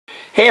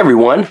Hey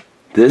everyone,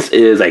 this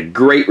is a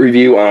great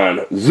review on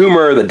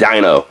Zoomer the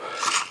Dino.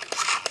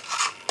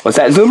 What's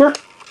that, Zoomer?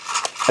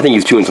 I think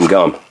he's chewing some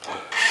gum.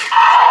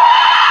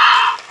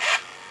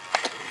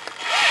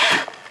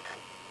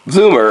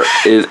 Zoomer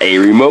is a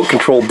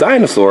remote-controlled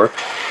dinosaur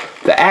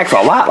that acts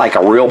a lot like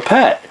a real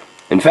pet.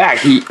 In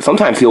fact,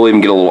 sometimes he'll even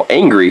get a little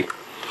angry.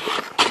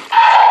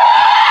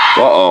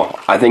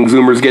 Uh-oh, I think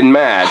Zoomer's getting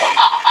mad.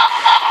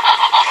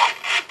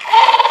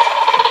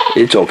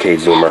 It's okay,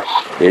 Zoomer.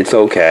 It's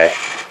okay.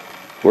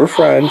 We're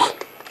friends.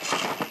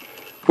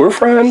 We're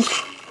friends.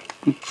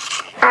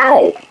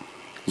 Ow!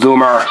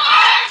 Zoomer.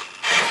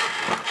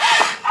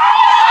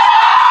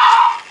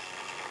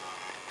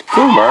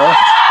 Zoomer.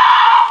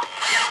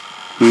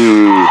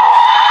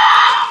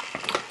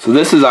 So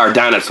this is our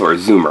dinosaur,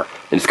 Zoomer.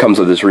 It comes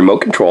with this remote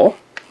control.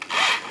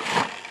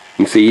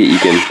 You can see you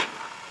can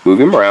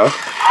move him around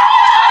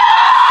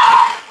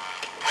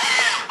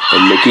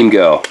and make him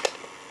go.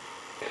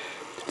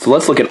 So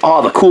let's look at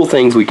all the cool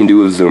things we can do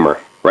with Zoomer.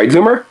 Right,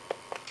 Zoomer?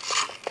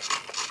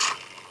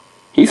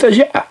 He says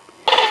yeah.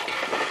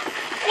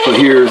 So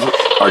here's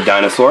our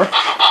dinosaur.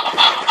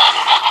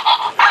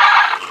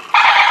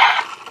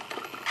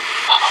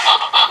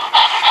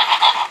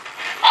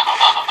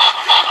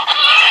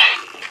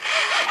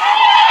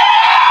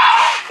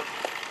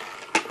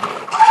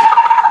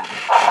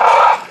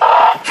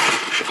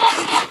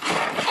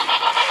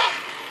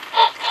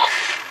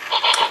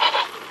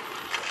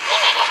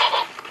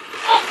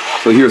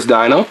 So here's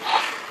Dino.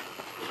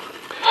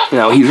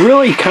 Now he's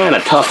really kind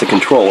of tough to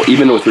control,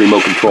 even with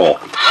remote control.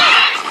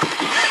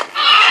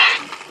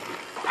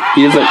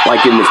 He isn't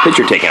like in this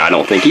picture taking, I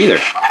don't think either.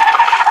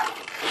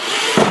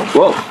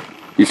 Whoa,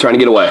 he's trying to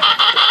get away.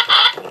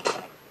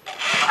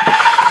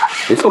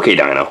 It's okay,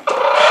 Dino.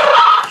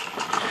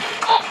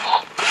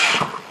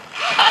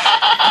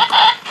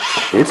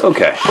 It's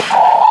okay.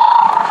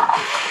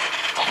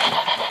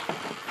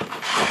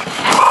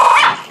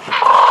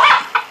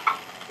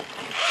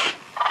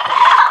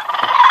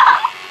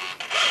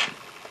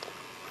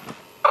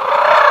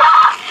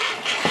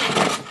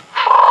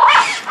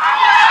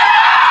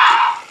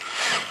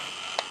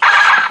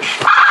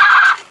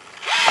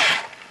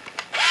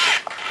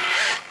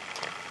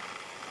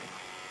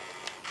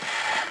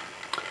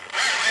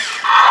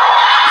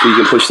 So you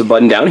can push the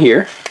button down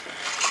here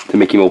to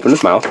make him open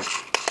his mouth.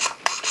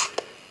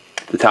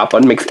 The top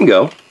button makes him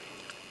go.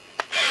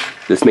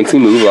 This makes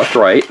him move left,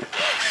 right,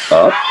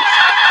 up,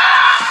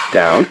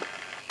 down.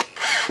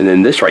 And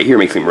then this right here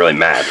makes him really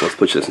mad. So let's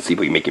push this and see if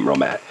we can make him real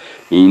mad.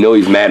 And you know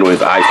he's mad when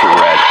his eyes turn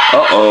red.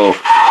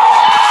 Uh-oh.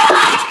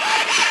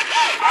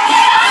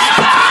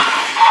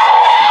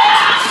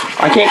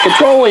 I can't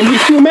control him.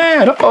 He's too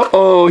mad.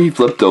 Uh-oh. He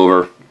flipped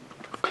over.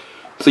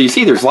 So you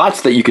see there's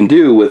lots that you can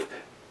do with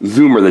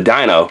Zoomer the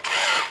Dino.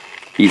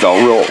 He's a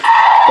real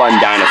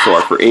fun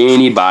dinosaur for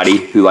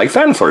anybody who likes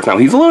dinosaurs. Now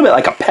he's a little bit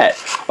like a pet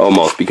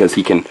almost because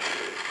he can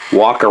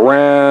walk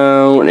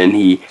around and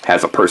he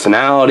has a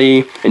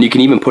personality, and you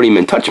can even put him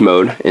in touch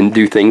mode and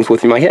do things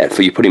with him like that.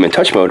 So you put him in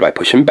touch mode by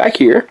pushing him back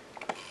here.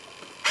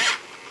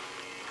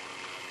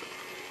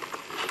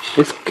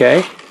 It's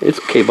okay. It's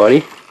okay,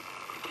 buddy.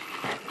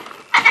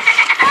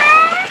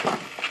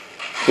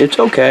 It's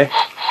okay.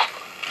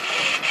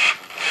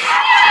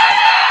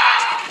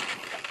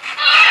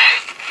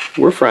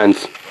 We're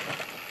friends.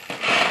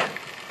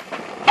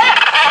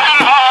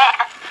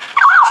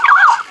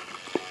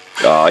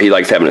 Oh, he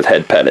likes having his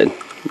head petted.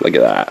 Look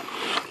at that.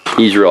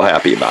 He's real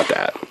happy about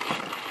that.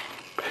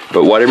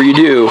 But whatever you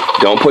do,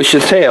 don't push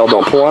his tail.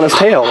 Don't pull on his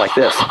tail like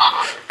this,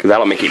 because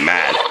that'll make him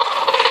mad.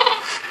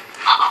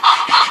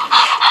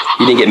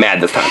 He didn't get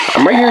mad this time.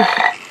 I'm right here.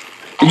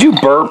 Did you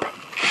burp?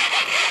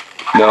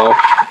 No.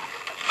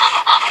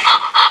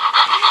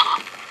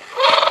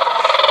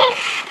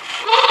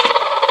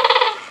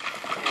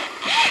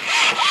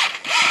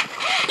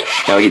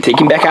 Now we can take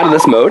him back out of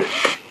this mode.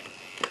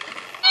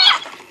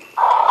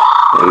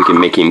 And we can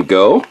make him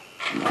go.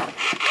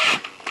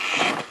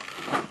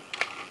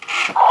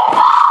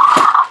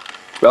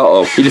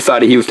 Uh-oh, he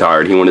decided he was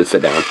tired. He wanted to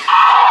sit down.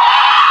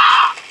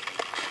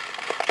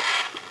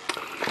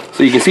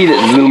 So you can see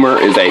that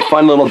Zoomer is a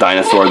fun little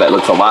dinosaur that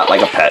looks a lot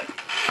like a pet.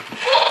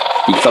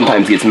 He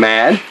sometimes gets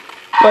mad,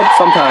 but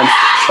sometimes,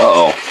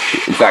 uh-oh.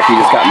 In fact, he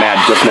just got mad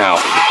just now.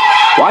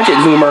 Watch it,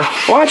 Zoomer.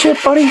 Watch it,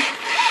 buddy.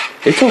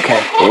 It's okay.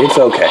 It's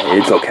okay.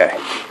 It's okay.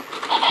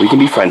 We can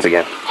be friends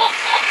again.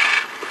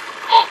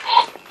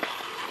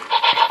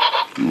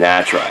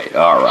 That's right.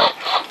 Alright.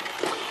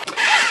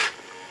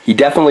 He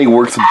definitely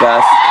works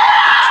best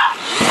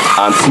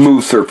on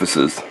smooth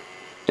surfaces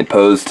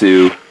opposed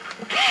to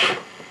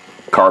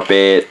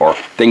carpet or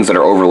things that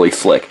are overly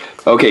slick.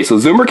 Okay, so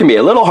Zoomer can be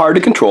a little hard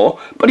to control,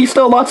 but he's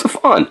still lots of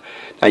fun.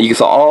 Now you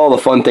saw all the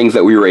fun things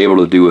that we were able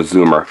to do with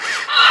Zoomer.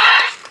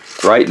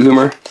 Right,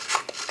 Zoomer?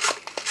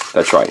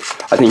 That's right.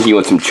 I think he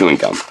wants some chewing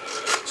gum.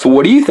 So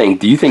what do you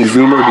think? Do you think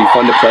Zoomer would be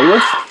fun to play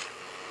with?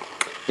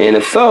 And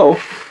if so,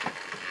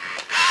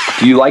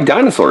 do you like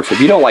dinosaurs?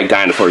 If you don't like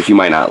dinosaurs, you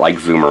might not like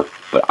Zoomer.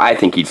 But I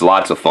think he's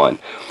lots of fun.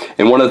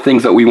 And one of the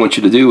things that we want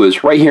you to do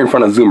is right here in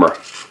front of Zoomer.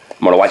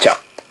 I'm going to watch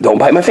out. don't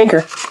bite my finger.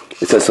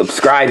 It says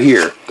subscribe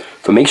here.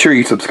 So make sure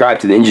you subscribe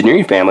to the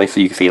Engineering Family so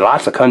you can see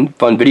lots of fun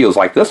videos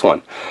like this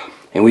one.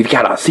 And we've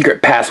got a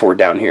secret password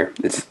down here.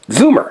 It's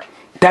Zoomer.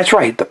 That's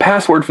right, the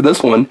password for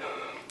this one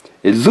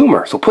is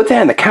Zoomer. So put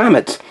that in the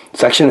comments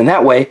section, and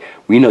that way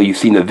we know you've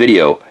seen the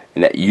video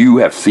and that you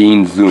have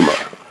seen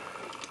Zoomer.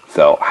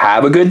 So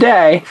have a good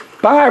day.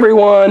 Bye,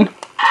 everyone.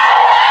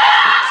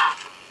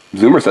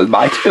 Zoomer says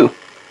bye too.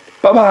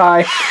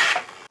 Bye-bye.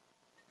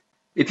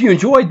 If you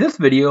enjoyed this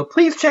video,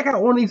 please check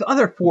out one of these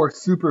other 4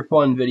 super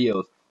fun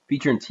videos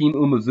featuring Team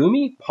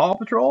Umizoomi, Paw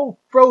Patrol,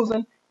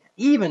 Frozen,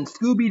 even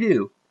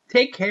Scooby-Doo.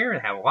 Take care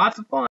and have lots of fun.